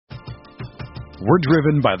We're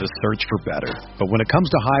driven by the search for better. But when it comes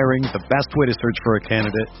to hiring, the best way to search for a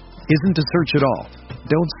candidate isn't to search at all.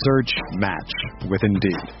 Don't search, match with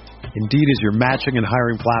Indeed. Indeed is your matching and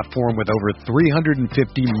hiring platform with over 350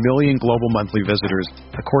 million global monthly visitors,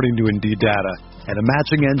 according to Indeed data, and a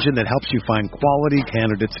matching engine that helps you find quality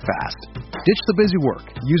candidates fast. Ditch the busy work.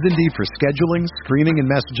 Use Indeed for scheduling, screening, and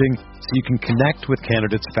messaging so you can connect with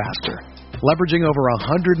candidates faster. Leveraging over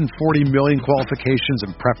 140 million qualifications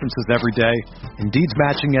and preferences every day, Indeed's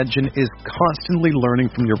matching engine is constantly learning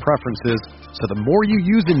from your preferences, so the more you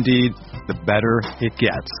use Indeed, the better it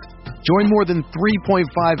gets. Join more than 3.5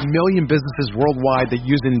 million businesses worldwide that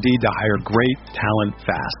use Indeed to hire great talent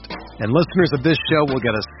fast. And listeners of this show will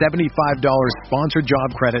get a $75 sponsored job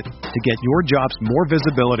credit to get your jobs more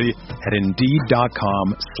visibility at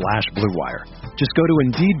Indeed.com/BlueWire. Just go to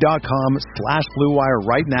Indeed.com/BlueWire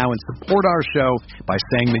right now and support our show by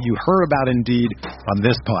saying that you heard about Indeed on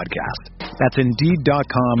this podcast. That's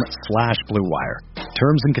Indeed.com/BlueWire.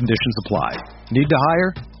 Terms and conditions apply. Need to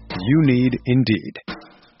hire? You need Indeed.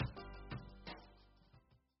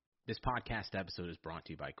 This podcast episode is brought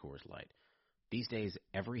to you by Coors Light. These days,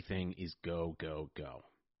 everything is go, go, go.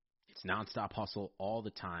 It's nonstop hustle all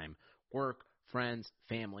the time. Work, friends,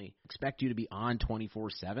 family expect you to be on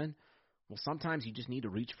 24/7. Well, sometimes you just need to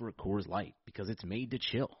reach for a Coors Light because it's made to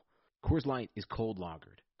chill. Coors Light is cold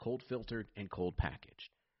lagered, cold filtered, and cold packaged.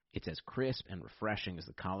 It's as crisp and refreshing as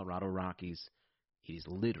the Colorado Rockies. It is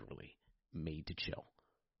literally made to chill.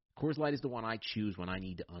 Coors Light is the one I choose when I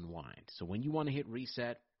need to unwind. So when you want to hit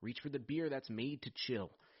reset, reach for the beer that's made to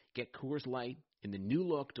chill. Get Coors Light in the new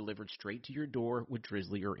look delivered straight to your door with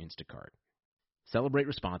Drizzly or Instacart. Celebrate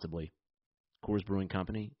responsibly. Coors Brewing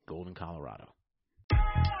Company, Golden, Colorado.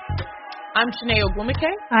 I'm Shanae Ogwumike.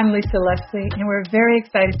 I'm Lisa Leslie, and we're very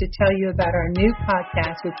excited to tell you about our new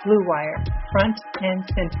podcast with Blue Wire, Front and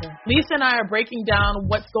Center. Lisa and I are breaking down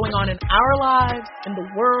what's going on in our lives, in the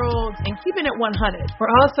world, and keeping it 100. We're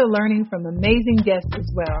also learning from amazing guests as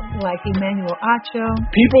well, like Emmanuel Acho.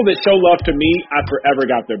 People that show love to me, I forever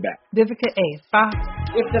got their back. Vivica A. Fox.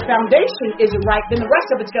 If the foundation isn't right, then the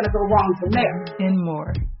rest of it's going to go wrong from there. And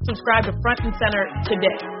more. Subscribe to Front and Center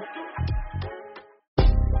today.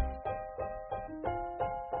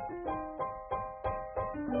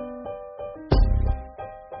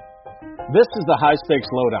 This is the High Stakes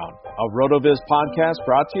Lowdown, a RotoViz podcast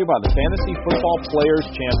brought to you by the Fantasy Football Players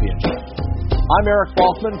Championship. I'm Eric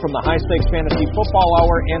Balkman from the High Stakes Fantasy Football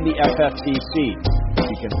Hour and the FFPC.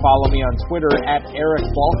 You can follow me on Twitter at Eric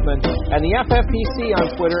Balkman and the FFPC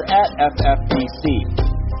on Twitter at FFPC.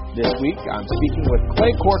 This week, I'm speaking with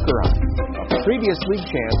Clay Corcoran, a previous league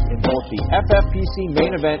champ in both the FFPC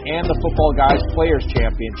main event and the Football Guys Players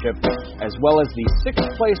Championship, as well as the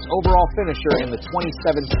 6th place overall finisher in the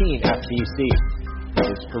 2017 FPC.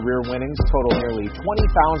 His career winnings total nearly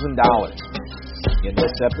 $20,000. In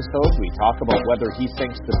this episode, we talk about whether he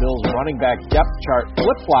thinks the Bills' running back depth chart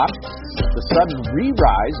flip-flopped, the sudden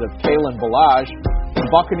re-rise of Kalen Ballage, the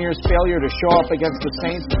Buccaneers' failure to show up against the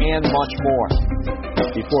Saints, and much more.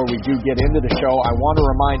 Before we do get into the show, I want to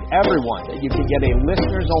remind everyone that you can get a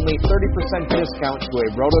listeners-only 30% discount to a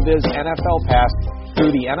RotoViz NFL Pass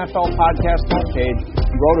through the NFL Podcast homepage,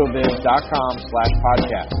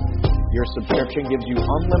 rotoviz.com/podcast. Your subscription gives you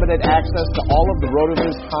unlimited access to all of the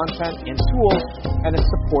RotoViz content and tools, and it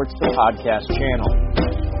supports the podcast channel.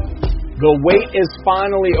 The wait is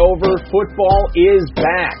finally over. Football is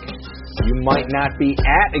back. You might not be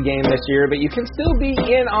at a game this year, but you can still be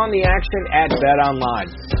in on the action at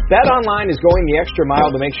BetOnline. BetOnline is going the extra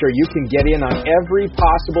mile to make sure you can get in on every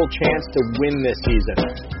possible chance to win this season.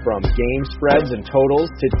 From game spreads and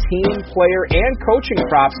totals to team, player, and coaching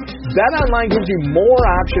props, BetOnline gives you more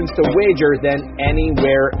options to wager than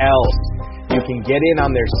anywhere else. You can get in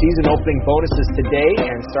on their season opening bonuses today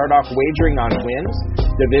and start off wagering on wins,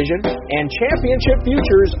 division, and championship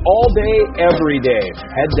futures all day, every day.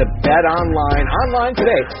 Head to BetOnline online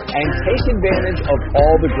today and take advantage of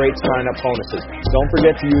all the great sign-up bonuses. Don't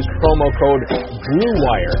forget to use promo code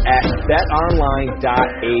BLUEWIRE at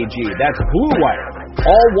betonline.ag. That's BLUEWIRE,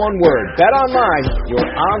 all one word. BetOnline, your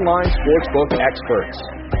online sportsbook experts.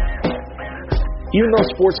 Even though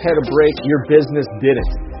sports had a break, your business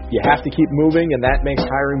didn't. You have to keep moving, and that makes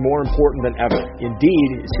hiring more important than ever. Indeed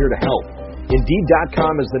is here to help.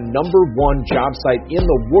 Indeed.com is the #1 job site in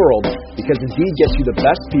the world because Indeed gets you the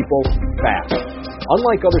best people fast.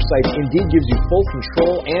 Unlike other sites, Indeed gives you full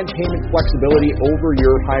control and payment flexibility over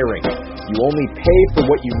your hiring. You only pay for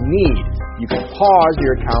what you need. You can pause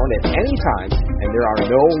your account at any time, and there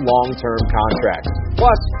are no long-term contracts.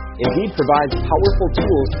 Plus, Indeed provides powerful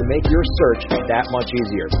tools to make your search that much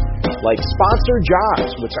easier, like sponsored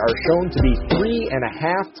jobs, which are shown to be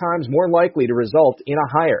 3.5 times more likely to result in a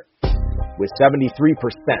hire. With 73%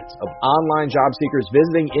 of online job seekers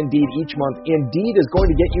visiting Indeed each month, Indeed is going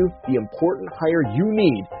to get you the important hire you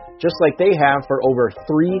need, just like they have for over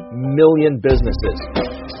 3 million businesses.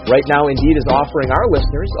 Right now, Indeed is offering our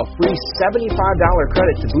listeners a free $75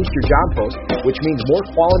 credit to boost your job post, which means more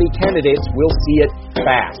quality candidates will see it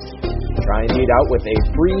fast. Try Indeed out with a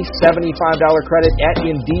free $75 credit at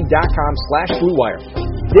Indeed.com/BlueWire.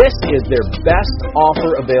 This is their best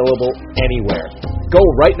offer available anywhere. Go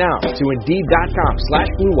right now to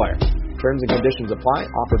Indeed.com/BlueWire. Terms and conditions apply.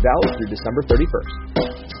 Offer valid through December 31st.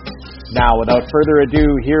 Now, without further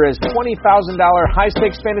ado, here is $20,000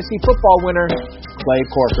 high-stakes fantasy football winner, Clay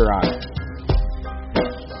Corcoran.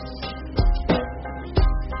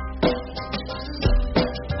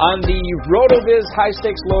 On the RotoViz High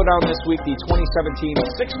Stakes Lowdown this week, the 2017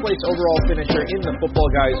 sixth-place overall finisher in the Football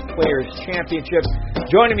Guys Players Championship.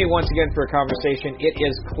 Joining me once again for a conversation, it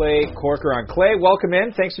is Clay Corcoran. Clay, welcome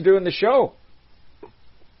in. Thanks for doing the show.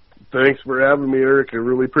 Thanks for having me, Eric. I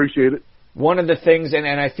really appreciate it. One of the things, and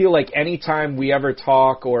I feel like anytime we ever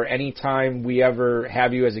talk or anytime we ever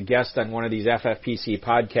have you as a guest on one of these FFPC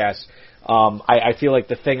podcasts, I feel like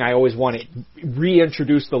the thing I always want to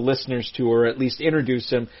reintroduce the listeners to, or at least introduce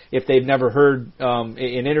them if they've never heard an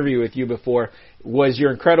interview with you before, was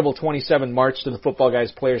your incredible 27 March to the Football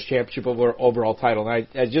Guys Players Championship overall title. And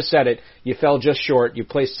I just said it, you fell just short. You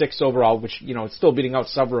placed 6th overall, which, you know, it's still beating out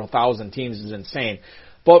several thousand teams is insane.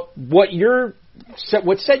 But what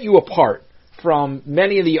set you apart from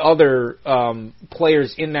many of the other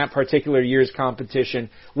players in that particular year's competition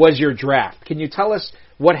was your draft. Can you tell us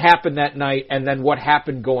what happened that night and then what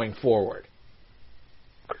happened going forward?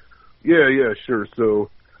 Yeah, sure.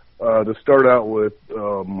 So to start out with,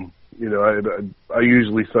 I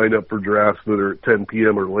usually sign up for drafts that are at 10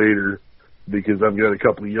 p.m. or later because I've got a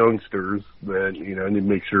couple of youngsters that, I need to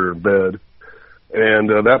make sure are in bed. And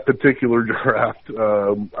that particular draft,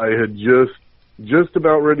 I had just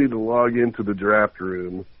about ready to log into the draft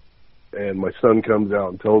room, and my son comes out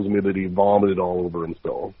and tells me that he vomited all over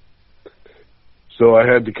himself. So I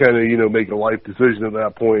had to kind of, make a life decision at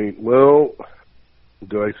that point. Well,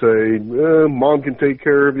 do I say, Mom can take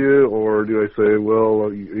care of you, or do I say, well,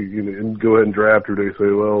 go ahead and draft, or do I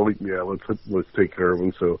say, well, yeah, let's take care of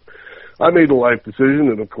him? So I made a life decision,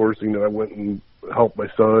 and of course, I went and helped my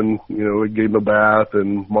son. I gave him a bath,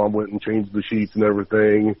 and Mom went and changed the sheets and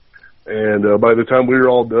everything. And by the time we were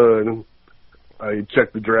all done, I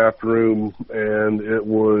checked the draft room, and it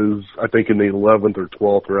was, I think, in the 11th or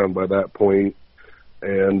 12th round by that point.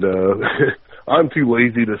 And I'm too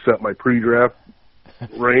lazy to set my pre-draft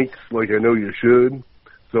ranks like I know you should.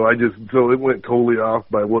 So it went totally off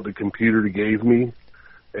by what the computer gave me.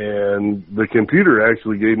 And the computer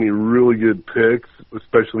actually gave me really good picks,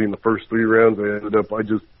 especially in the first 3 rounds.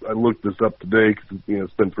 I looked this up today because,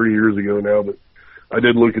 it's been 3 years ago now, but I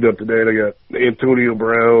did look it up today, and I got Antonio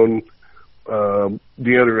Brown,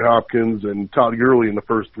 DeAndre Hopkins, and Todd Gurley in the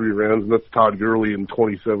first 3 rounds. And that's Todd Gurley in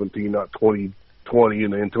 2017, not 2020,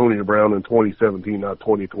 and Antonio Brown in 2017, not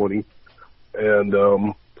 2020. And,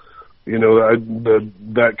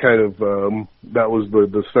 that was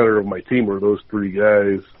the center of my team were those 3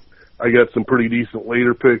 guys. I got some pretty decent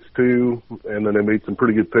later picks too, and then I made some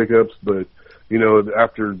pretty good pickups. But,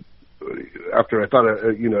 after I thought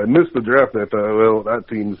I missed the draft, and I thought, well, that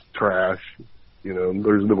team's trash.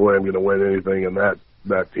 There's no way I'm going to win anything in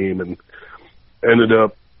that team, and ended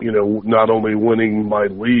up, not only winning my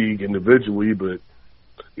league individually, but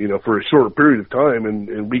for a short period of time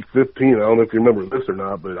in week 15. I don't know if you remember this or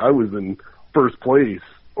not, but I was in first place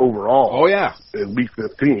overall. Oh yeah, in week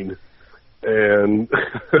 15, and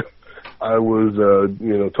I was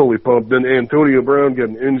totally pumped. Then Antonio Brown got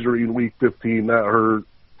an injury in week 15 that hurt.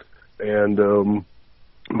 And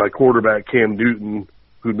my quarterback, Cam Newton,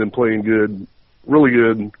 who'd been playing really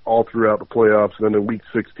good all throughout the playoffs, and then in week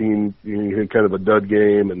 16, he had kind of a dud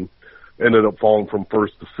game and ended up falling from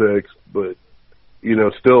 1st to 6th. But,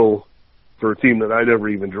 still, for a team that I never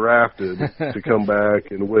even drafted to come back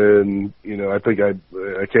and win, I think I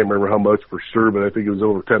can't remember how much for sure, but I think it was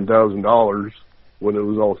over $10,000 when it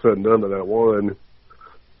was all said and done that I won.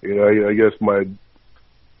 I guess my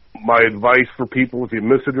advice for people, if you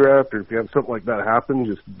miss a draft or if you have something like that happen,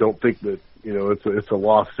 just don't think that it's a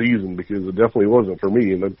lost season, because it definitely wasn't for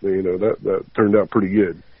me, and that turned out pretty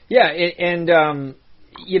good. Yeah, and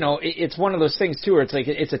it's one of those things too where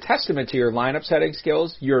it's a testament to your lineup setting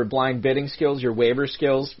skills, your blind bidding skills, your waiver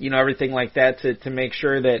skills, everything like that to make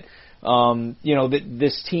sure that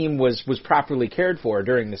this team was properly cared for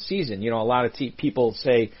during the season. A lot of people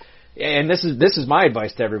say, and this is my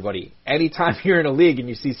advice to everybody, anytime you're in a league and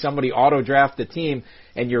you see somebody auto-draft the team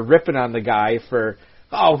and you're ripping on the guy for,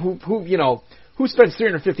 who spends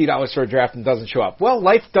 $350 for a draft and doesn't show up? Well,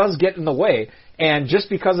 life does get in the way. And just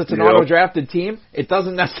because it's an auto-drafted team, it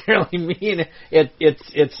doesn't necessarily mean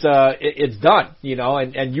it's done,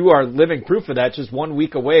 and you are living proof of that, just 1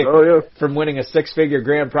 week away from winning a six-figure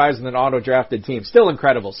grand prize in an auto-drafted team. Still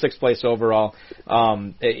incredible, 6th place overall,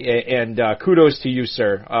 and kudos to you,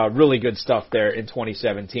 sir. Really good stuff there in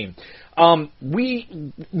 2017.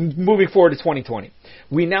 Moving forward to 2020,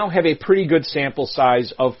 we now have a pretty good sample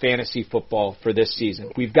size of fantasy football for this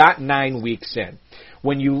season. We've got 9 weeks in.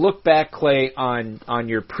 When you look back, Clay, on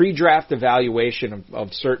your pre-draft evaluation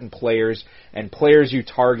of certain players and players you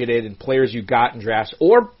targeted and players you got in drafts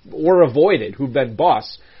or avoided who've been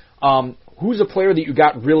busts, who's a player that you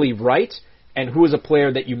got really right and who is a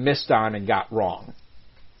player that you missed on and got wrong?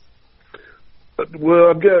 Well,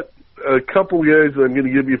 I've got a couple guys that I'm going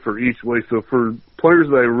to give you for each way. So for players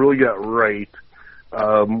that I really got right,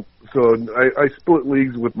 so I split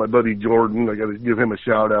leagues with my buddy Jordan. I got to give him a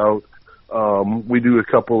shout out. We do a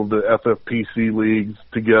couple of the FFPC leagues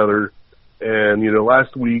together, and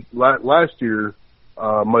last year,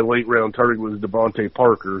 my late round target was Devontae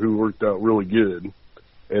Parker, who worked out really good.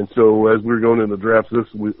 And so as we were going into drafts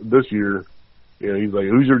this year, he's like,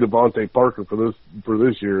 "Who's your Devontae Parker for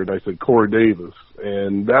this year?" And I said Corey Davis,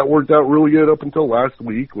 and that worked out really good up until last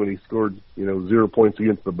week when he scored 0 points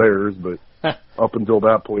against the Bears. But up until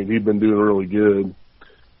that point, he'd been doing really good.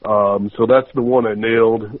 So that's the one I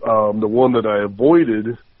nailed. The one that I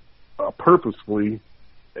avoided purposefully,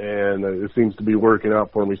 and it seems to be working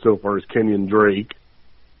out for me so far, is Kenyon Drake.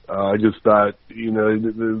 I just thought,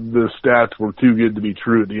 the stats were too good to be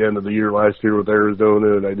true at the end of the year last year with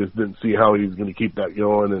Arizona, and I just didn't see how he was going to keep that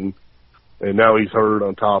going, and now he's hurt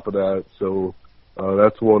on top of that. So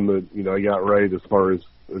that's one that I got right as far as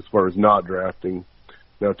not drafting.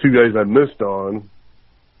 Now, two guys I missed on.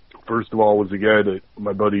 First of all, was a guy that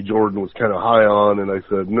my buddy Jordan was kind of high on, and I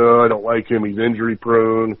said, no, I don't like him. He's injury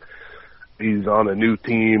prone. He's on a new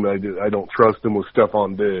team. I don't trust him with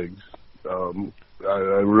Stephon Diggs.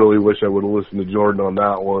 I really wish I would have listened to Jordan on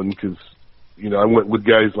that one because, I went with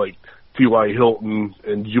guys like T.Y. Hilton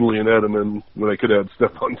and Julian Edelman when I could have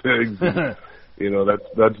had Stephon Diggs. And,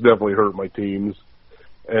 that's definitely hurt my teams.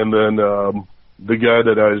 And then the guy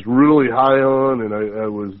that I was really high on, and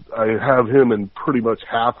I have him in pretty much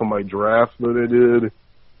half of my drafts that I did,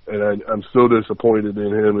 and I'm so disappointed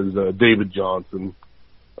in him, is David Johnson.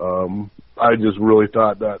 I just really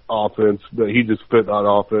thought that he just fit that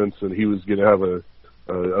offense, and he was going to have a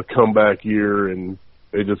comeback year, and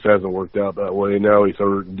it just hasn't worked out that way. Now he's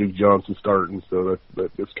hurt, and Duke Johnson starting, so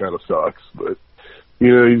that just kind of sucks. But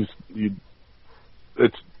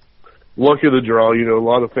it's luck of the draw. A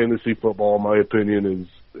lot of fantasy football, in my opinion,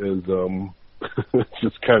 is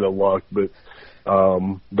just kind of luck. But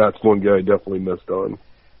that's one guy I definitely missed on.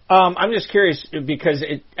 I'm just curious because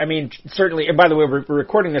certainly, and by the way, we're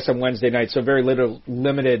recording this on Wednesday night, so very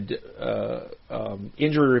limited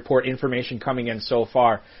injury report information coming in so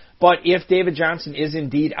far. But if David Johnson is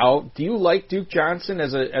indeed out, do you like Duke Johnson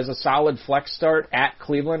as a solid flex start at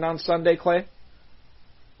Cleveland on Sunday, Clay?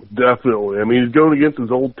 Definitely. He's going against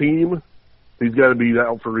his old team. He's got to be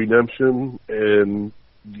out for redemption, and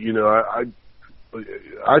I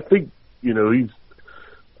think he's.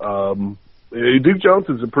 Duke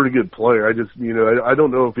Johnson's a pretty good player. I just, I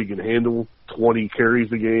don't know if he can handle 20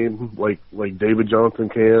 carries a game like David Johnson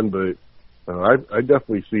can, but I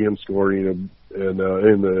definitely see him scoring in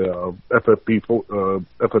the FFPC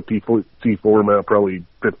format, probably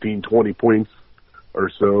 15, 20 points or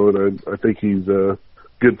so, and I think he's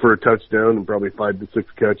good for a touchdown and probably 5 to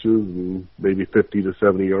 6 catches and maybe 50 to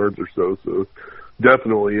 70 yards or so. So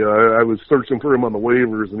definitely, I was searching for him on the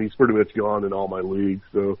waivers, and he's pretty much gone in all my leagues.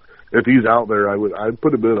 So if he's out there, I'd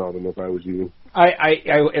put a bid on him if I was you.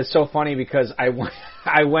 It's so funny because I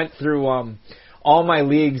went through all my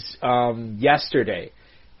leagues yesterday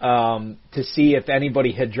to see if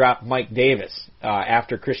anybody had dropped Mike Davis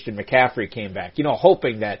after Christian McCaffrey came back,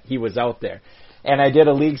 hoping that he was out there. And I did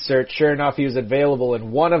a league search. Sure enough, he was available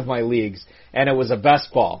in one of my leagues, and it was a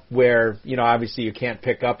best ball where, obviously you can't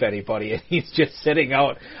pick up anybody, and he's just sitting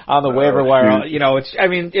out on the waiver wire.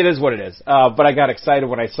 It is what it is. But I got excited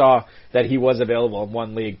when I saw that he was available in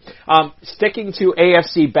one league. Sticking to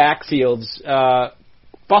AFC backfields,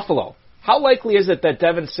 Buffalo. How likely is it that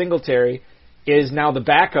Devin Singletary is now the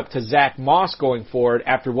backup to Zach Moss going forward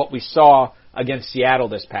after what we saw against Seattle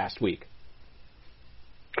this past week?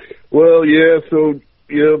 Well, yeah, so,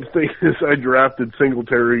 The thing is, I drafted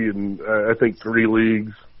Singletary in, I think, 3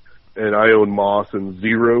 leagues, and I own Moss in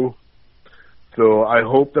 0. So I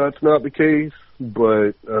hope that's not the case.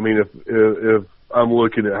 But, I mean, if I'm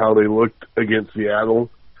looking at how they looked against Seattle,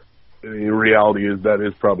 the reality is that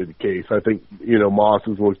is probably the case. I think, Moss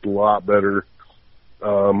has looked a lot better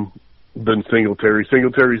than Singletary.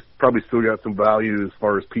 Singletary's probably still got some value as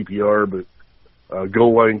far as PPR, but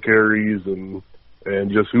goal line carries and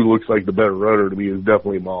just who looks like the better runner to me is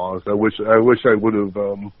definitely Moss. I wish I would have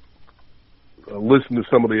listened to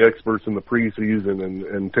some of the experts in the preseason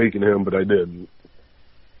and taken him, but I didn't.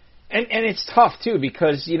 And it's tough too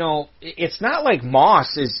because it's not like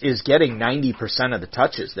Moss is getting 90% of the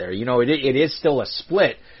touches there. It is still a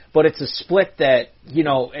split, but it's a split that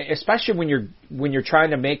especially when you're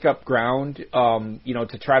trying to make up ground,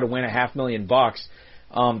 to try to win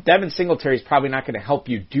 $500,000. Devin Singletary is probably not going to help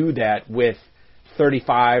you do that with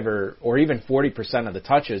 35 or even 40% of the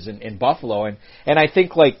touches in Buffalo, and I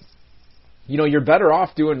think you're better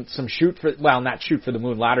off doing some not shoot for the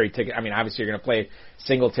moon lottery ticket. I mean, obviously you're going to play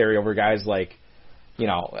Singletary over guys like,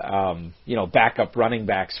 backup running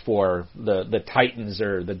backs for the Titans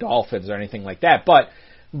or the Dolphins or anything like that.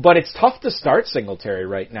 But it's tough to start Singletary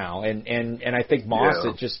right now, and I think Moss,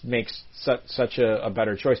 it just makes such a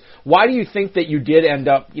better choice. Why do you think that you did end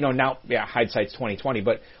up, hindsight's 20/20,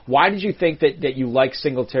 but why did you think that you liked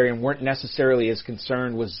Singletary and weren't necessarily as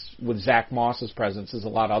concerned with Zach Moss's presence as a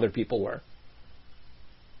lot of other people were?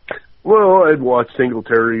 Well, I'd watched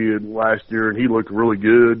Singletary last year, and he looked really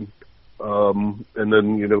good. And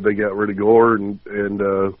then, they got rid of Gore, and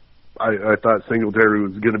I thought Singletary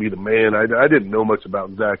was going to be the man. I didn't know much about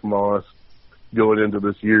Zach Moss going into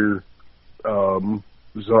this year.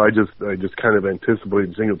 So I just kind of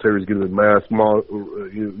anticipated Singletary was going to be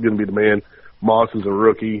the man. Moss is a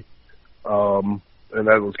rookie. And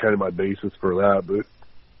that was kind of my basis for that. But,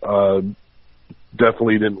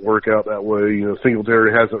 definitely didn't work out that way.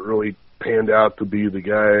 Singletary hasn't really panned out to be the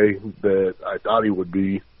guy that I thought he would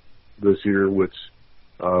be this year, which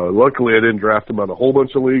luckily I didn't draft him on a whole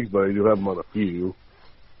bunch of leagues, but I do have him on a few.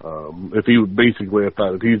 I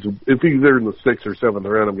thought if he's there in the 6th or 7th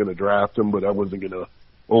round, I'm going to draft him, but I wasn't going to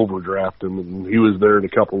overdraft him. And he was there in a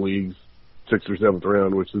couple leagues, 6th or 7th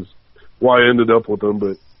round, which is why I ended up with him.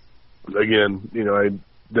 But again, I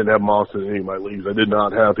didn't have Moss in any of my leagues. I did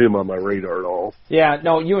not have him on my radar at all. Yeah,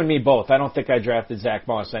 no, you and me both. I don't think I drafted Zach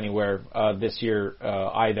Moss anywhere this year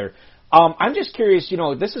either. I'm just curious,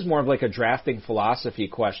 this is more of like a drafting philosophy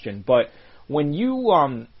question, but when you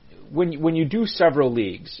when you do several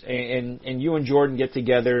leagues and you and Jordan get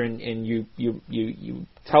together and you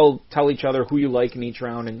tell each other who you like in each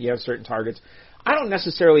round and you have certain targets, I don't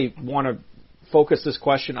necessarily want to focus this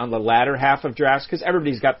question on the latter half of drafts because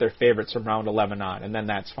everybody's got their favorites from round 11 on, and then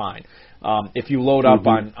that's fine. If you load up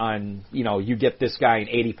on you get this guy in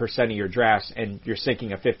 80% of your drafts and you're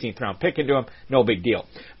sinking a 15th round pick into him, no big deal.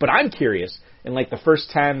 But I'm curious, in like the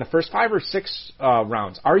first 10, the first 5 or 6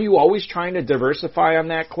 rounds, are you always trying to diversify on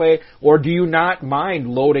that, Clay, or do you not mind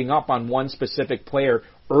loading up on one specific player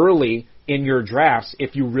early in your drafts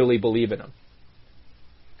if you really believe in him?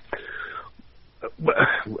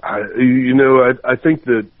 I think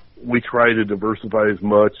that we try to diversify as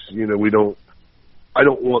much. I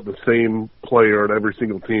don't want the same player on every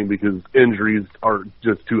single team because injuries are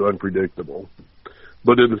just too unpredictable.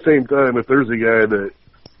 But at the same time, if there's a guy that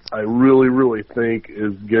I really, really think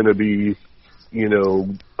is going to be,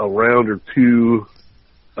 a round or 2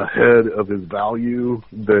 ahead of his value,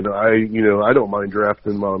 then I don't mind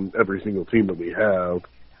drafting him on every single team that we have.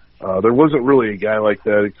 There wasn't really a guy like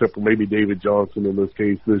that except for maybe David Johnson in this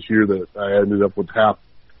case this year that I ended up with half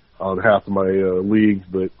of my leagues,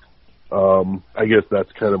 but I guess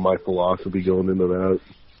that's kind of my philosophy going into that.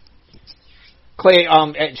 Clay,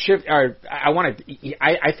 I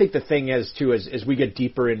think the thing is too, as we get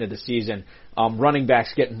deeper into the season, running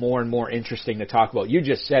backs get more and more interesting to talk about. You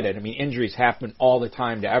just said it. I mean, injuries happen all the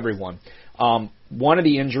time to everyone. One of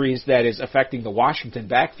the injuries that is affecting the Washington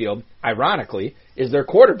backfield, ironically, is their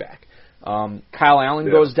quarterback. Kyle Allen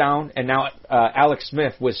goes down, and now Alex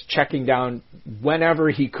Smith was checking down whenever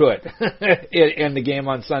he could in the game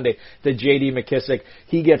on Sunday to J.D. McKissic.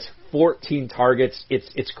 He gets 14 targets.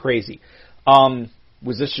 It's crazy.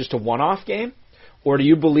 Was this just a one-off game? Or do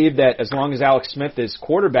you believe that as long as Alex Smith is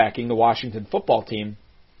quarterbacking the Washington football team,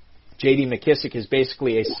 J.D. McKissic is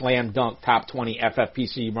basically a slam dunk top 20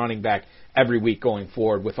 FFPC running back every week going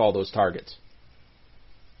forward with all those targets?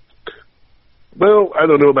 Well, I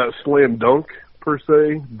don't know about slam dunk per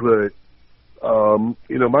se, but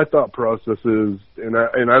my thought process is, and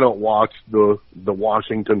I don't watch the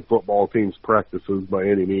Washington football team's practices by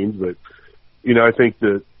any means, but I think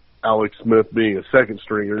that Alex Smith being a second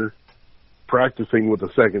stringer, practicing with the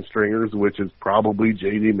second stringers, which is probably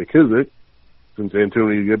J.D. McKissick, since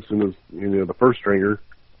Antonio Gibson is, the first stringer,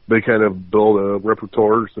 they kind of build a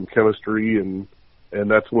repertoire, some chemistry, and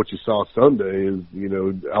that's what you saw Sunday is,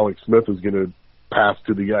 Alex Smith is going to pass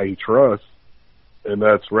to the guy he trusts, and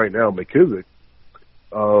that's right now McKissick.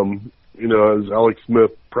 As Alex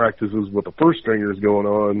Smith practices with the first stringers going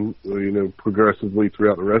on, progressively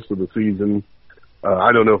throughout the rest of the season,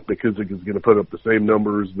 I don't know if McKissick is going to put up the same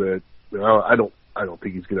numbers that I don't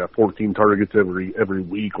think he's going to have 14 targets every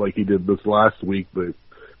week like he did this last week, but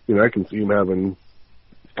I can see him having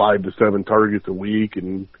 5 to 7 targets a week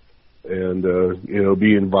and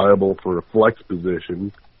being viable for a flex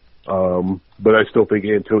position. But I still think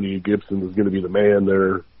Antonio Gibson is going to be the man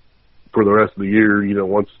there for the rest of the year.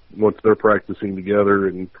 Once they're practicing together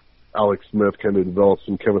and Alex Smith kind of develops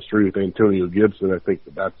some chemistry with Antonio Gibson, I think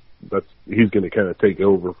that's he's going to kind of take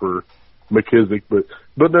over for McKissick. But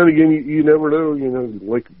then again, you never know.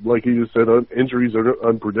 Like you just said, injuries are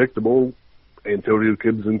unpredictable. Antonio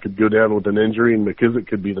Gibson could go down with an injury, and McKissick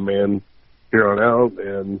could be the man here on out,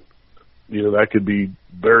 and that could be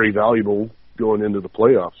very valuable going into the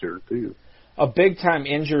playoffs here too. A big-time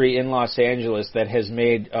injury in Los Angeles that has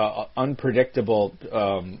made unpredictable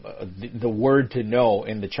the word to know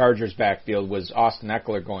in the Chargers' backfield was Austin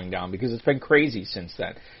Eckler going down, because it's been crazy since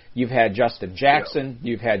then. You've had Justin Jackson,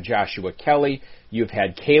 you've had Joshua Kelly, you've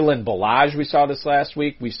had Kalen Ballage, we saw this last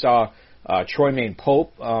week. We saw Troymaine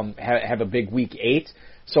Pope have a big Week 8.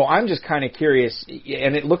 So I'm just kind of curious,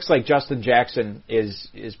 and it looks like Justin Jackson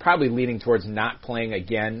is probably leaning towards not playing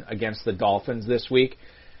again against the Dolphins this week.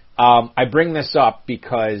 I bring this up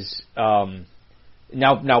because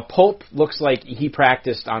now Pope looks like he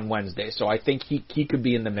practiced on Wednesday, so I think he could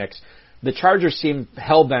be in the mix. The Chargers seem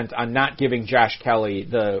hell-bent on not giving Josh Kelly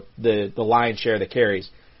the lion's share of the carries.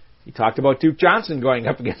 He talked about Duke Johnson going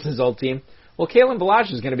up against his old team. Well, Kalen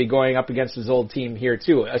Ballage is going to be going up against his old team here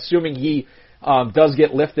too, assuming he does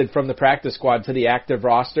get lifted from the practice squad to the active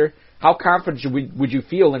roster. How confident would you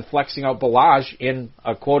feel in flexing out Ballage in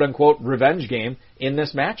a quote-unquote revenge game in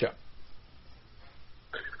this matchup?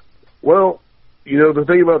 Well, the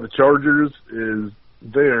thing about the Chargers is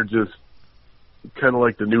they are just kind of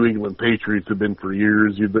like the New England Patriots have been for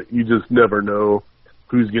years. You just never know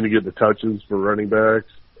who's going to get the touches for running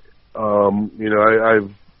backs. I've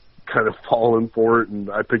kind of fallen for it, and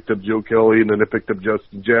I picked up Joe Kelly, and then I picked up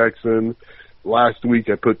Justin Jackson. Last week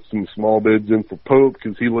I put some small bids in for Pope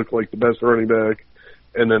because he looked like the best running back,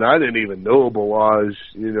 and then I didn't even know Ballage.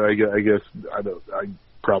 I guess I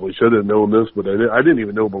probably should have known this, but I didn't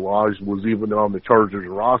even know Ballage was even on the Chargers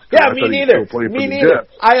roster. Yeah, me neither. Me neither.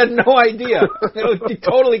 I had no idea. It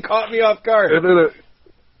totally caught me off guard. And then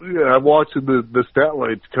I'm watching the stat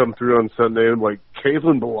lines come through on Sunday, and like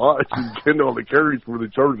Kalen Ballage is getting all the carries for the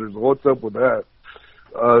Chargers. What's up with that?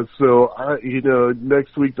 So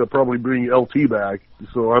next week they'll probably bring LT back.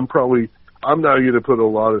 So I'm not going to put a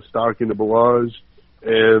lot of stock into Ballage,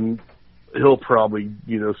 and he'll probably,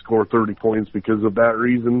 score 30 points because of that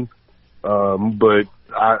reason. But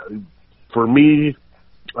for me,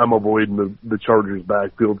 I'm avoiding the Chargers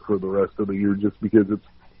backfield for the rest of the year just because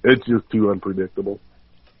it's just too unpredictable.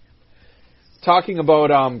 Talking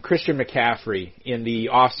about Christian McCaffrey in the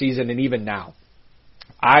offseason and even now,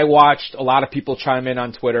 I watched a lot of people chime in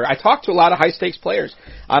on Twitter. I talked to a lot of high-stakes players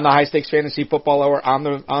on the High Stakes Fantasy Football Hour, on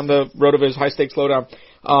the RotoViz High Stakes Lowdown.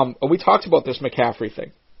 We talked about this McCaffrey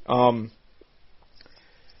thing.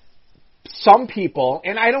 Some people,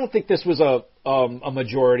 and I don't think this was a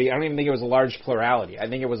majority, I don't even think it was a large plurality. I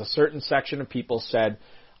think it was a certain section of people said,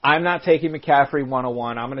 I'm not taking McCaffrey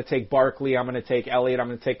 101. I'm going to take Barkley. I'm going to take Elliott. I'm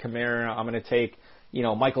going to take Kamara. I'm going to take,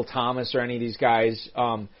 Michael Thomas or any of these guys,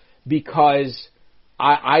 because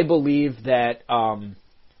I believe that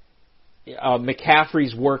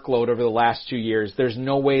McCaffrey's workload over the last 2 years, there's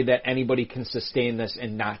no way that anybody can sustain this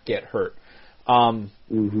and not get hurt. I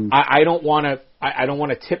don't want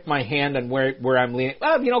to tip my hand on where I'm leaning.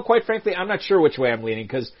 Well, quite frankly, I'm not sure which way I'm leaning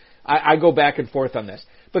because I go back and forth on this.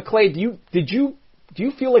 But Clay, do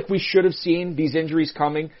you feel like we should have seen these injuries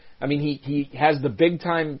coming? I mean, he has the big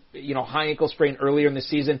time, high ankle sprain earlier in the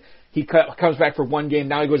season. He comes back for one game.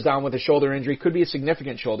 Now he goes down with a shoulder injury. Could be a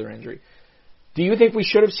significant shoulder injury. Do you think we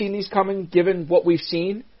should have seen these coming given what we've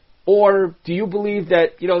seen? Or do you believe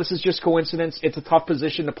that, this is just coincidence? It's a tough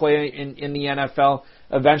position to play in the NFL.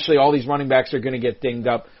 Eventually all these running backs are going to get dinged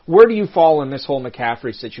up. Where do you fall in this whole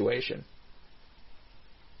McCaffrey situation?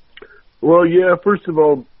 Well, yeah, first of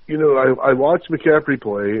all, I watch McCaffrey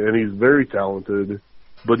play, and he's very talented,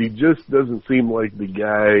 but he just doesn't seem like the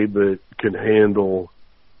guy that can handle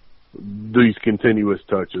these continuous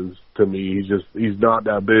touches to me. He's not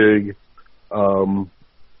that big.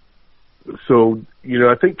 So,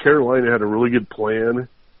 I think Carolina had a really good plan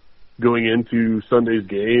going into Sunday's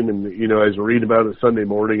game, and I was reading about it Sunday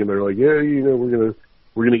morning, and they're like, yeah,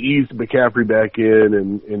 we're gonna ease McCaffrey back in,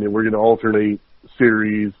 and then we're gonna alternate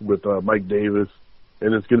series with Mike Davis,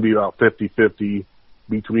 and it's gonna be about 50-50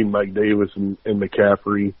 between Mike Davis and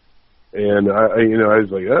McCaffrey. And I was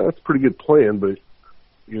like, that's a pretty good plan, but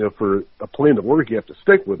for a plan to work, you have to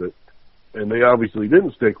stick with it. And they obviously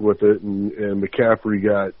didn't stick with it, and McCaffrey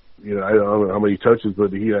got, I don't know how many touches,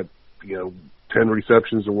 but he had, 10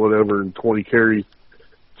 receptions or whatever and 20 carries.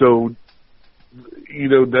 So,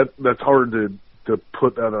 that's hard to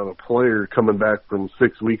put that on a player coming back from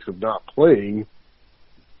 6 weeks of not playing.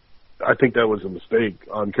 I think that was a mistake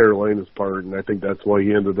on Carolina's part, and I think that's why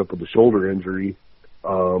he ended up with a shoulder injury.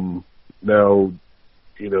 Now,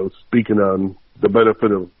 speaking on the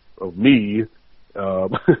benefit of me,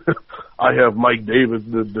 I have Mike Davis,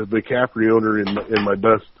 the McCaffrey owner in my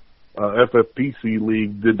best FFPC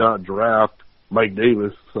league, did not draft Mike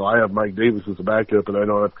Davis, so I have Mike Davis as a backup, and I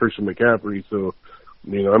don't have Christian McCaffrey. So,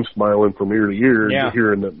 I'm smiling from year to year,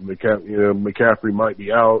 hearing that McCaffrey might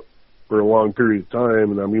be out for a long period of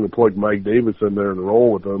time, and I'm going to plug Mike Davis in there and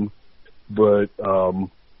roll with him. But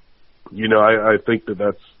I think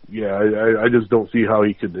that's I just don't see how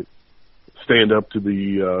he could stand up to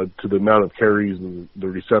the amount of carries and the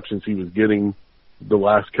receptions he was getting the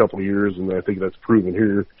last couple of years, and I think that's proven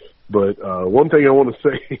here. But one thing I want to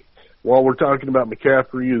say while we're talking about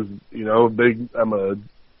McCaffrey is, I'm a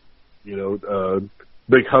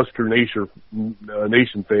big Husker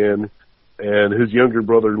Nation fan, and his younger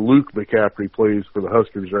brother Luke McCaffrey plays for the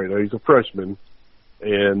Huskers right now. He's a freshman,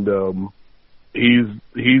 and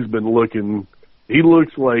he's been looking. He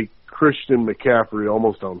looks like Christian McCaffrey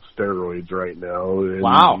almost on steroids right now. And,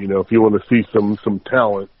 wow! If you want to see some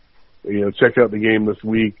talent, check out the game this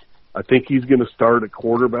week. I think he's going to start at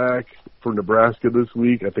quarterback for Nebraska this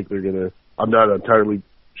week. I think they're going to. I'm not entirely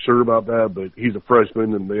sure about that, but he's a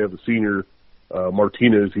freshman, and they have a senior,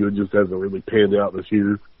 Martinez, who just hasn't really panned out this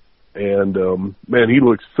year. And man, he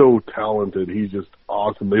looks so talented. He's just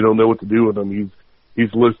awesome. They don't know what to do with him.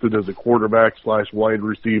 He's listed as a quarterback / wide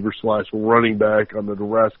receiver / running back on the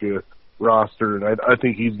Nebraska roster, and I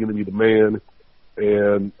think he's going to be the man.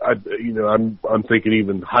 And I'm thinking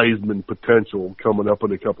even Heisman potential coming up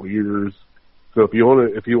in a couple of years. So if you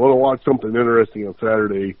want to watch something interesting on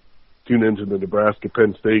Saturday, tune into the Nebraska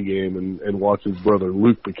Penn State game and watch his brother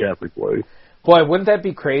Luke McCaffrey play. Boy, wouldn't that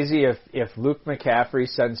be crazy if Luke McCaffrey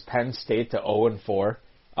sends Penn State to 0-4?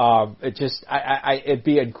 It'd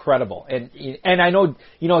be incredible. And I know,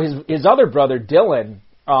 his other brother Dylan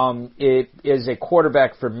is a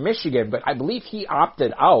quarterback for Michigan, but I believe he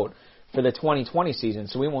opted out for the 2020 season,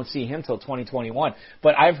 so we won't see him till 2021.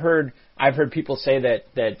 But I've heard people say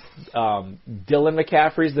that Dylan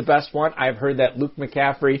McCaffrey is the best one. I've heard that Luke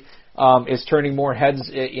McCaffrey is turning more heads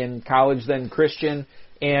in college than Christian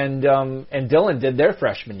and Dylan did their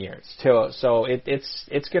freshman years too. So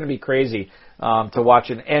it's going to be crazy to watch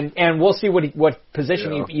it, and we'll see what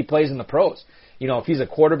position he plays in the pros. If he's a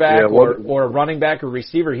quarterback or a running back or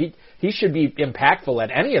receiver, he should be impactful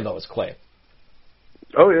at any of those, Clay.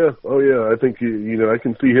 Oh yeah. I think I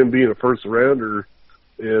can see him being a first rounder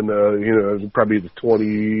in probably the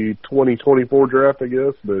 2024 draft, I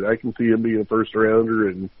guess. But I can see him being a first rounder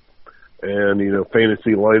and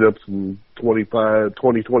fantasy lineups in 2025,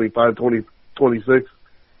 2026.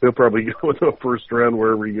 He'll probably go with a first round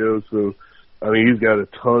wherever he goes. So he's got a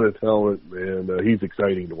ton of talent, and he's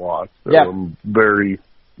exciting to watch. So yeah. I'm very,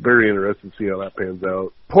 very interested to see how that pans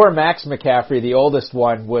out. Poor Max McCaffrey, the oldest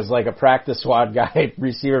one, was like a practice squad guy,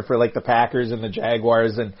 receiver for like the Packers and the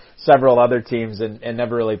Jaguars and several other teams, and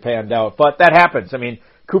never really panned out. But that happens.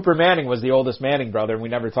 Cooper Manning was the oldest Manning brother, and we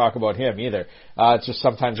never talk about him either. It's just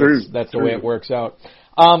sometimes that's the way it works out.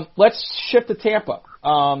 Let's shift to Tampa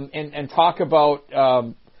and talk about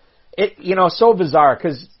it. So bizarre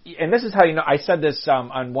because, and this is how I said this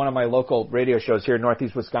on one of my local radio shows here in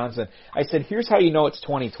Northeast Wisconsin. I said, here's how you know it's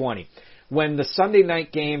 2020. When the Sunday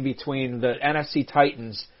night game between the NFC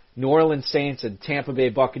Titans, New Orleans Saints, and Tampa Bay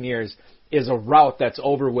Buccaneers is a rout that's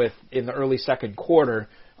over with in the early second quarter,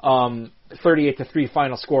 38-3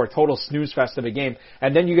 final score, total snooze fest of a game,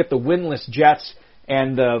 and then you get the winless Jets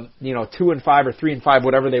and the 2-5 or 3-5,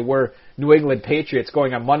 whatever they were, New England Patriots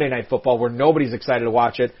going on Monday Night Football where nobody's excited to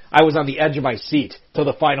watch it. I was on the edge of my seat till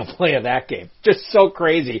the final play of that game. Just so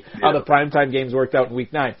crazy how the primetime games worked out in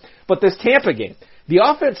Week 9. But this Tampa game, the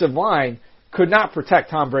offensive line could not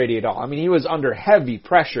protect Tom Brady at all. He was under heavy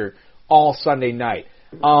pressure all Sunday night.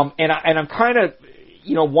 And I'm kind of,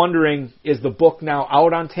 wondering, is the book now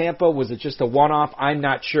out on Tampa? Was it just a one-off? I'm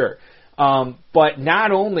not sure. But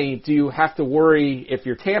not only do you have to worry, if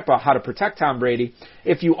you're Tampa, how to protect Tom Brady,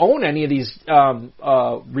 if you own any of these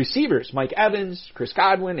receivers, Mike Evans, Chris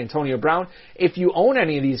Godwin, Antonio Brown, if you own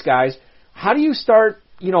any of these guys, how do you start,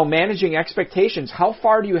 managing expectations? How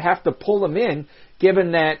far do you have to pull them in,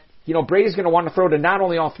 given that, Brady's going to want to throw to not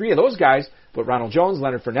only all three of those guys, but Ronald Jones,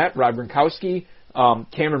 Leonard Fournette, Rob Gronkowski,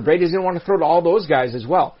 Cameron Brady's going to want to throw to all those guys as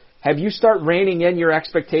well. Have you start reining in your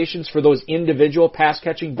expectations for those individual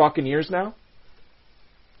pass-catching Buccaneers now?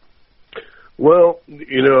 Well,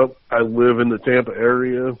 I live in the Tampa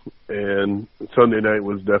area, and Sunday night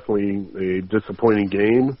was definitely a disappointing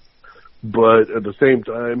game. But at the same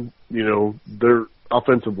time, their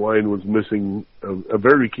offensive line was missing a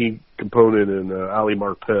very key component in Ali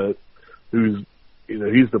Marpet, who's,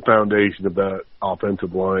 he's the foundation of that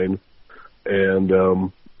offensive line. And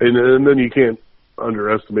then you can't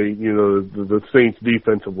underestimate, the Saints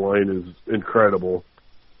defensive line is incredible.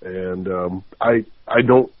 And I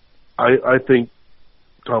think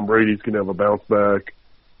Tom Brady's going to have a bounce back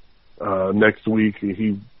next week.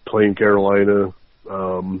 He's playing Carolina.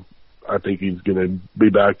 I think he's going to be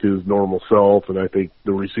back to his normal self, and I think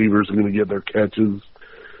the receivers are going to get their catches.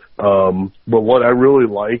 But what I really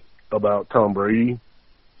like about Tom Brady,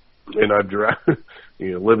 and I've drafted,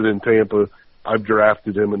 living in Tampa, I've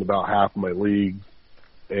drafted him in about half of my leagues.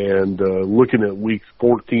 And looking at weeks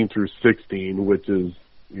 14 through 16, which is,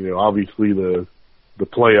 obviously the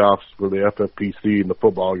playoffs for the FFPC and the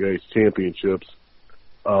Football Guys Championships,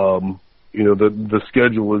 the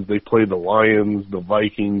schedule is they play the Lions, the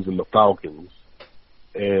Vikings, and the Falcons.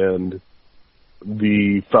 And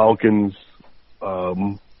the Falcons,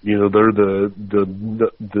 they're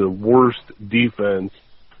the worst defense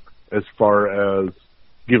as far as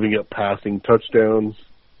giving up passing touchdowns.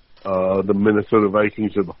 The Minnesota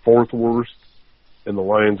Vikings are the fourth worst, and the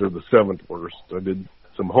Lions are the seventh worst. I did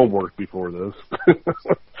some homework before this.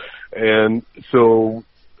 And so,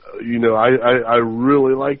 I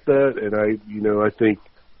really like that, and I think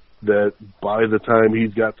that by the time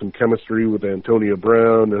he's got some chemistry with Antonio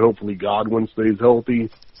Brown and hopefully Godwin stays healthy,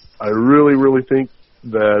 I really, really think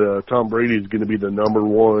that Tom Brady is going to be the number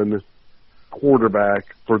one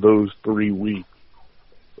quarterback for those 3 weeks.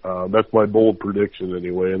 That's my bold prediction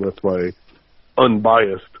anyway, and that's my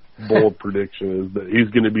unbiased bold prediction is that he's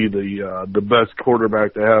going to be the best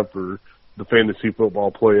quarterback to have for the fantasy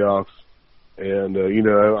football playoffs. And,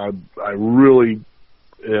 I really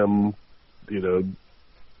am,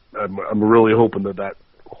 I'm really hoping that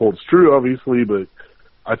holds true, obviously, but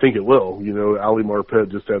I think it will. Ali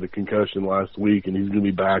Marpet just had a concussion last week, and he's going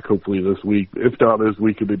to be back hopefully this week. If not this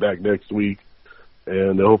week, he'll be back next week.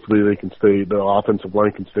 And hopefully the offensive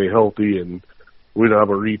line can stay healthy, and we don't have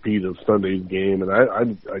a repeat of Sunday's game. And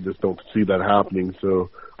I just don't see that happening.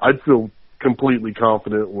 So I'd feel completely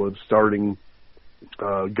confident with starting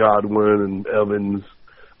Godwin and Evans.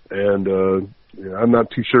 And I'm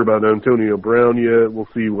not too sure about Antonio Brown yet. We'll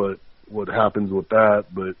see what happens with that.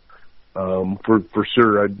 But for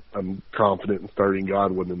sure, I'm confident in starting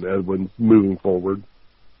Godwin and Evans moving forward.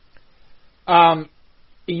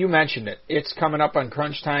 You mentioned it. It's coming up on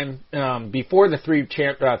crunch time. Before the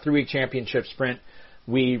 3-week championship sprint,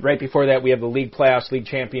 right before that we have the league playoffs, league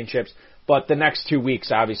championships. But the next 2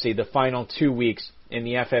 weeks, obviously, the final 2 weeks in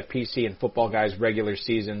the FFPC and Football Guys regular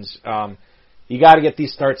seasons, you got to get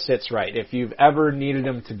these start-sits right. If you've ever needed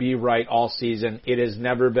them to be right all season, it has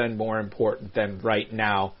never been more important than right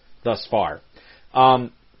now thus far.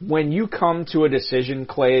 When you come to a decision,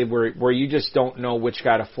 Clay, where you just don't know which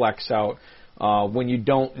guy to flex out, when you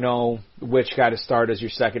don't know which guy to start as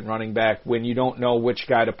your second running back, when you don't know which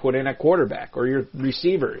guy to put in at quarterback or your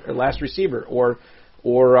receiver, or last receiver, or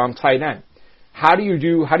tight end. How do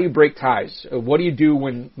you break ties? What do you do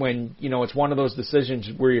when it's one of those decisions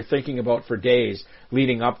where you're thinking about for days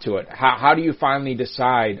leading up to it? How do you finally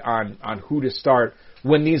decide on who to start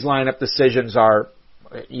when these lineup decisions are,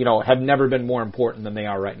 have never been more important than they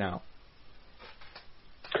are right now?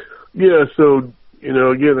 Yeah, so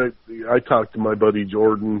again, I talked to my buddy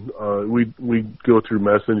Jordan. We go through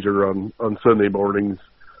Messenger on Sunday mornings.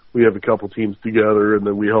 We have a couple teams together, and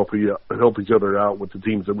then we help each other out with the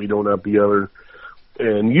teams that we don't have together.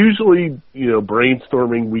 And usually,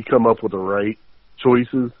 brainstorming, we come up with the right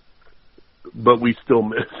choices, but we still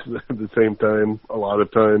miss at the same time a lot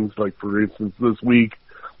of times. Like, for instance, this week,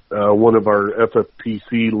 one of our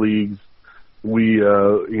FFPC leagues, we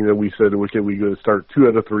said, okay, we're going to start 2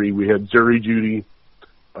 out of 3. We had Jerry Jeudy,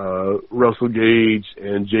 Russell Gage,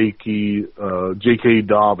 and J.K.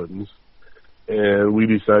 Dobbins. And we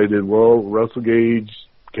decided, well, Russell Gage,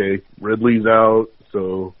 okay, Ridley's out,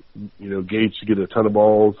 So, Gage should get a ton of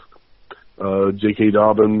balls. J.K.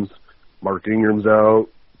 Dobbins, Mark Ingram's out.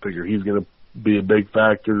 Figure he's going to be a big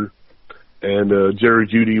factor. And Jerry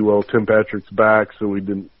Jeudy, well, Tim Patrick's back, so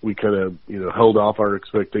we kind of held off our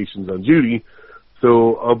expectations on Jeudy.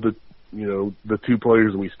 So of the two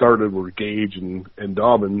players we started were Gage and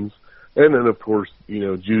Dobbins, and then of course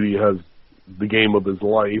Jeudy has the game of his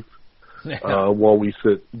life while we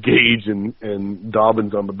sit Gage and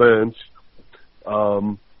Dobbins on the bench.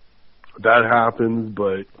 That happens,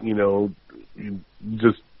 but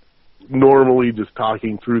just normally just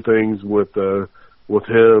talking through things with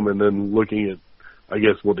him, and then looking at, I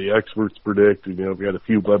guess, what the experts predict. I've got a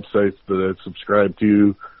few websites that I subscribe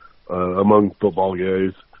to among football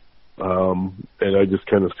guys, and I just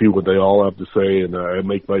kind of see what they all have to say, and I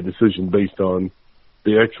make my decision based on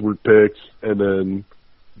the expert picks, and then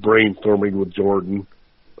brainstorming with Jordan.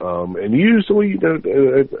 And usually,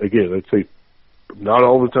 again, I'd say not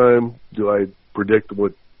all the time do I predict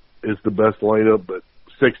what is the best lineup, but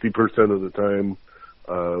 60% of the time,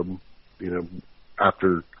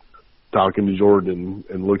 after talking to Jordan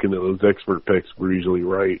and looking at those expert picks, we're usually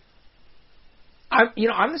right. I'm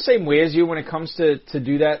the same way as you when it comes to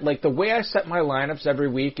do that. Like, the way I set my lineups every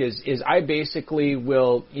week is I basically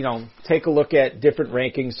will, take a look at different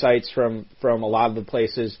ranking sites from a lot of the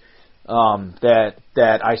places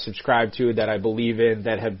that I subscribe to, that I believe in,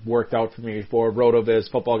 that have worked out for me before.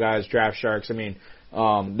 RotoViz, Football Guys, Draft Sharks. I mean,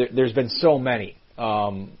 there's been so many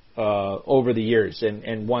over the years,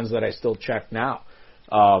 and ones that I still check now.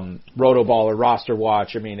 Rotoballer, Roster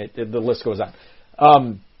Watch. I mean, the list goes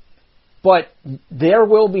on. But there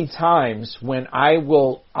will be times when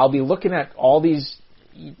I'll be looking at all these,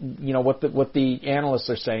 what the analysts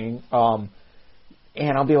are saying,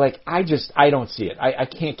 and I'll be like, I don't see it. I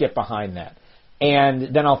can't get behind that.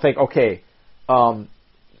 And then I'll think, okay, am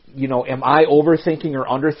I overthinking or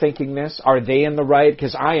underthinking this? Are they in the right?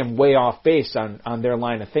 Because I am way off base on their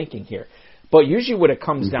line of thinking here. But usually what it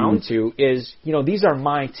comes down to is, these are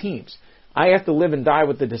my teams. I have to live and die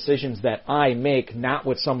with the decisions that I make, not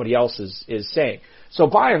what somebody else is saying. So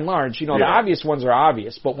by and large, the obvious ones are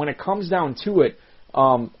obvious. But when it comes down to it,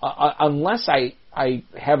 unless I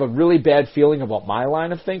have a really bad feeling about my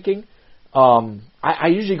line of thinking, I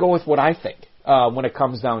usually go with what I think when it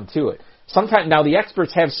comes down to it. Sometimes, now the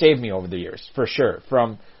experts have saved me over the years, for sure,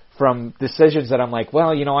 from decisions that I'm like,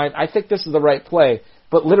 well, I think this is the right play,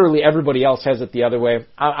 but literally everybody else has it the other way.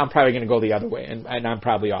 I'm probably going to go the other way, and I'm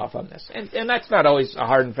probably off on this. And that's not always a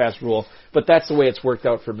hard and fast rule, but that's the way it's worked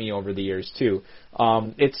out for me over the years too.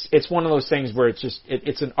 It's one of those things where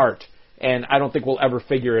it's an art, and I don't think we'll ever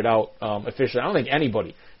figure it out officially. I don't think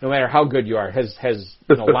anybody, no matter how good you are, has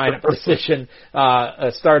lineup precision,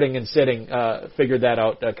 starting and sitting, figured that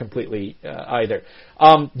out completely either.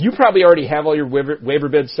 You probably already have all your waiver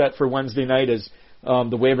bids set for Wednesday night, as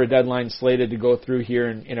the waiver deadline slated to go through here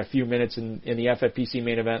in a few minutes in the FFPC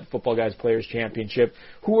main event, Football Guys Players Championship.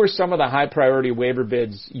 Who are some of the high priority waiver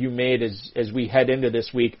bids you made as we head into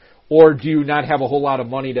this week, or do you not have a whole lot of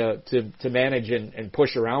money to manage and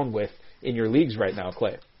push around with in your leagues right now,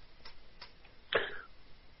 Clay?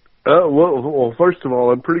 Well, first of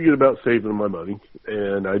all, I'm pretty good about saving my money,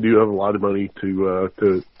 and I do have a lot of money to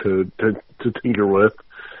tinker with.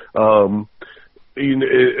 And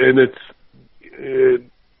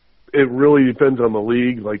it really depends on the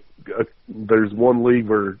league. Like, there's one league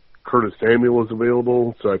where Curtis Samuel is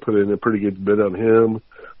available, so I put in a pretty good bid on him.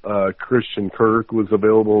 Christian Kirk was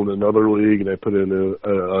available in another league, and I put in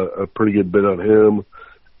a pretty good bid on him.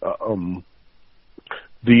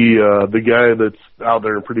 The guy that's out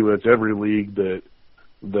there in pretty much every league that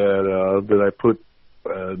I put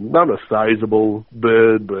not a sizable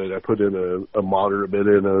bid, but I put in a moderate bid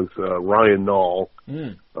in as Ryan Nall.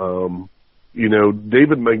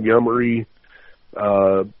 David Montgomery,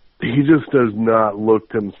 he just does not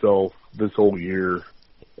look himself this whole year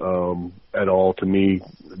at all to me,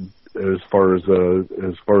 as far as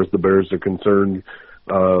the Bears are concerned.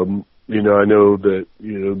 I know that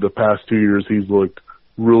the past 2 years he's looked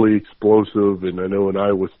really explosive, and I know I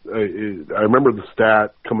remember the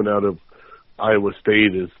stat coming out of Iowa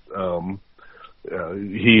State is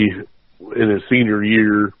he in his senior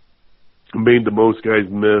year made the most guys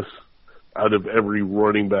miss out of every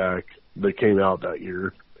running back that came out that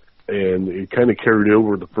year, and it kind of carried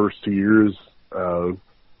over the first 2 years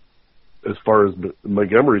as far as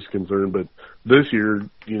Montgomery's concerned. But this year,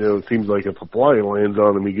 it seems like if a fly lands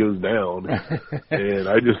on him, he goes down. And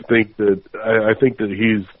I just think that I think that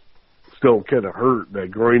he's still kind of hurt.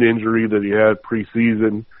 That groin injury that he had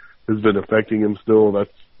preseason has been affecting him still.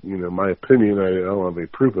 That's my opinion. I don't have any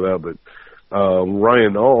proof of that, but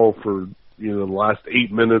Ryan Nall, for the last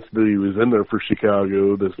 8 minutes that he was in there for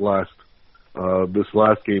Chicago this last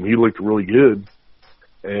game, he looked really good.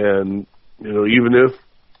 And, even if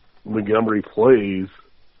Montgomery plays,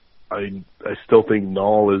 I still think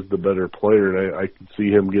Nall is the better player, and I can see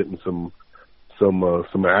him getting some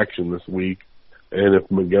action this week. And if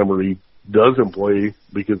Montgomery doesn't play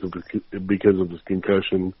because of his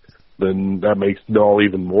concussion, then that makes Nall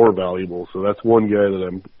even more valuable. So that's one guy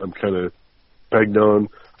that I'm kind of pegged on.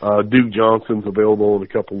 Duke Johnson's available in a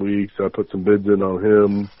couple weeks. I put some bids in on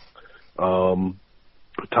him.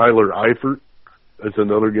 Tyler Eifert is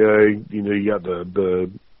another guy. You got the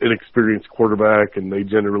inexperienced quarterback, and they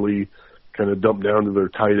generally kind of dump down to their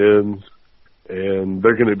tight ends, and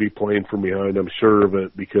they're going to be playing from behind, I'm sure of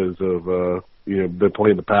it, because of they're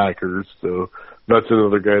playing the Packers. So that's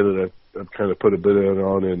another guy that I've kind of put a bid in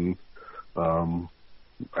on, and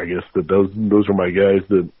I guess that those are my guys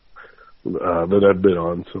that I've been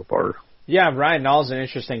on so far. Yeah, Ryan Nall's an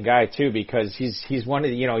interesting guy too, because he's one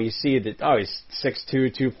of the, you see that, he's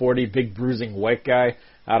 6'2", 240, big bruising white guy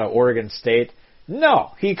out of Oregon State.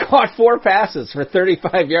 No, he caught 4 passes for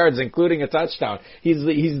 35 yards, including a touchdown.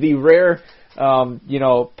 He's the rare,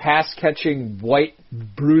 pass-catching, white,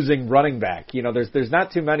 bruising running back. There's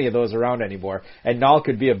not too many of those around anymore, and Nall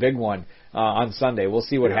could be a big one on Sunday. We'll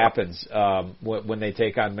see what happens when they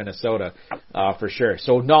take on Minnesota, for sure.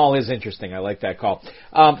 So Nall is interesting. I like that call.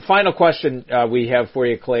 Final question we have for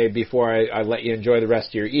you, Clay, before I let you enjoy the rest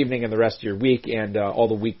of your evening and the rest of your week and all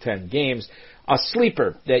the Week 10 games. A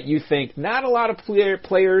sleeper that you think not a lot of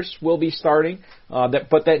players will be starting,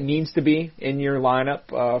 but that needs to be in your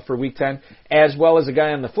lineup for Week 10, as well as a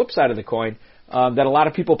guy on the flip side of the coin that a lot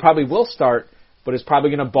of people probably will start, but is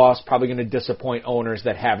probably going to bust, probably going to disappoint owners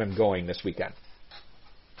that have him going this weekend.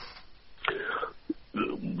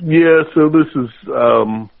 Yeah, so this is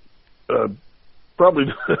probably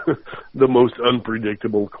the most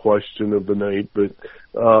unpredictable question of the night, but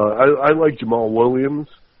I like Jamal Williams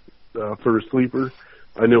for a sleeper.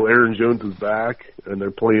 I know Aaron Jones is back, and they're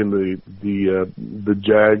playing the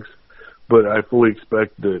Jags, but I fully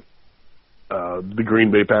expect that the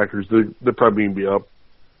Green Bay Packers, they're probably going to be up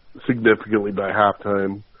significantly by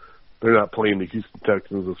halftime. They're not playing the Houston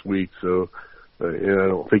Texans this week, so I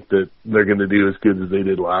don't think that they're going to do as good as they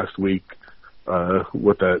did last week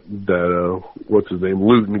with that what's his name,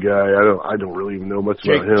 Luton guy. I don't really even know much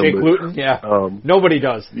about him. Jake Luton, yeah. Nobody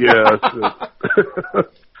does. Yeah.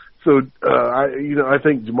 So I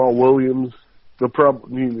think Jamal Williams.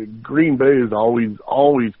 Green Bay is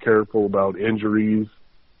always careful about injuries,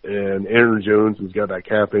 and Aaron Jones has got that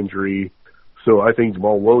calf injury. So I think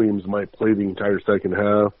Jamal Williams might play the entire second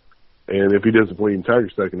half, and if he doesn't play the entire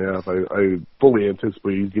second half, I fully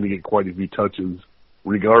anticipate he's going to get quite a few touches,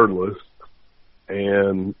 regardless.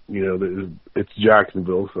 And it's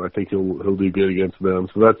Jacksonville, so I think he'll do good against them.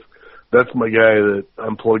 So that's my guy that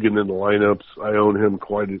I'm plugging in the lineups. I own him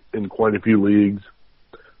in quite a few leagues.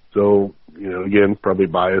 So, again, probably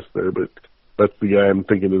biased there, but that's the guy I'm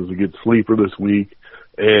thinking is a good sleeper this week.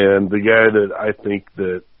 And the guy that I think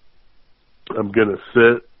that I'm going to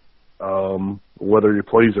sit, whether he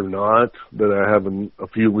plays or not, that I have in a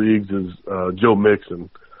few leagues is Joe Mixon.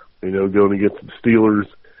 Going against the Steelers.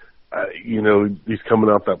 He's coming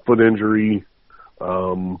off that foot injury.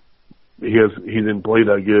 He didn't play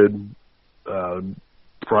that good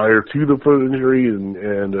prior to the foot injury,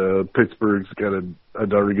 and Pittsburgh's got a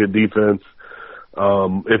darn good defense.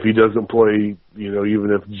 If he doesn't play,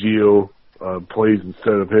 even if Gio plays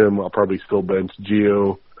instead of him, I'll probably still bench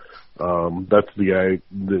Gio. That's the guy.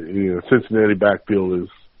 Cincinnati backfield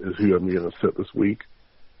is who I'm going to sit this week.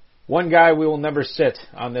 One guy we will never sit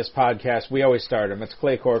on this podcast. We always start him. It's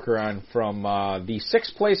Clay Corcoran from the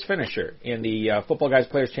 6th place finisher in the Football Guys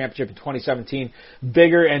Players Championship in 2017.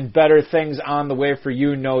 Bigger and better things on the way for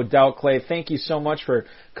you, no doubt, Clay. Thank you so much for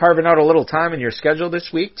carving out a little time in your schedule this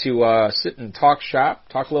week to sit and talk shop,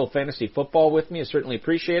 talk a little fantasy football with me. I certainly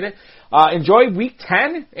appreciate it. Enjoy Week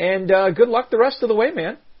 10, and good luck the rest of the way,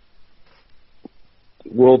 man.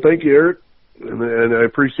 Well, thank you, Eric. And I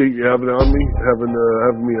appreciate you having me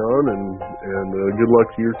on, and good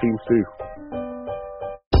luck to your teams too.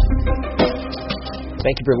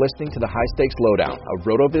 Thank you for listening to the High Stakes Lowdown, a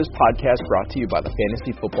RotoViz podcast brought to you by the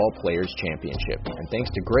Fantasy Football Players Championship. And thanks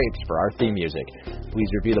to Grapes for our theme music. Please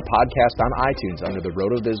review the podcast on iTunes under the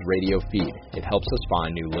RotoViz radio feed. It helps us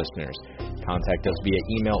find new listeners. Contact us via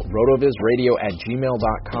email,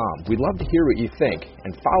 rotovizradio@gmail.com. We'd love to hear what you think,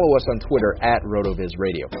 and follow us on Twitter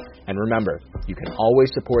 @RotoVizRadio. And remember, you can always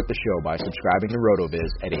support the show by subscribing to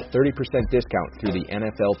RotoViz at a 30% discount through the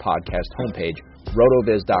NFL Podcast homepage,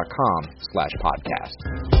 rotoviz.com/podcast.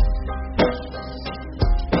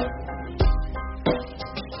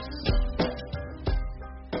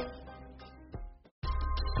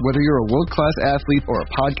 Whether you're a world-class athlete or a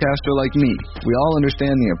podcaster like me, we all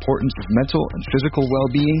understand the importance of mental and physical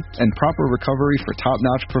well-being and proper recovery for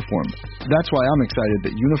top-notch performance. That's why I'm excited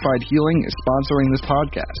that Unified Healing is sponsoring this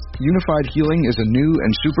podcast. Unified Healing is a new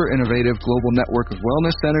and super innovative global network of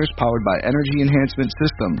wellness centers powered by Energy Enhancement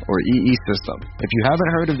System, or EE System. If you haven't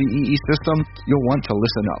heard of the EE System, you'll want to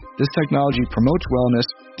listen up. This technology promotes wellness,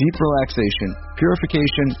 deep relaxation,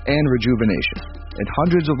 purification, and rejuvenation. In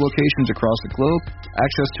hundreds of locations across the globe,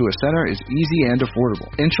 access to a center is easy and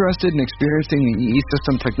affordable. Interested in experiencing the EE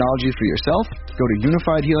System technology for yourself? Go to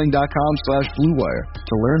unifiedhealing.com/bluewire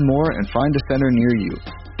to learn more and find a center near you.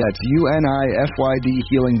 That's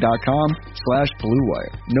UNIFYDhealing.com/bluewire.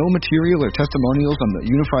 No material or testimonials on the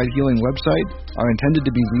Unified Healing website are intended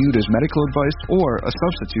to be viewed as medical advice or a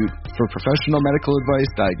substitute for professional medical advice,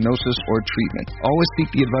 diagnosis, or treatment. Always seek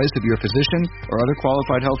the advice of your physician or other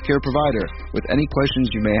qualified healthcare provider with any questions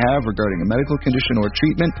you may have regarding a medical condition or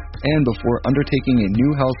treatment and before undertaking a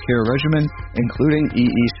new healthcare regimen, including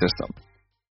EE System.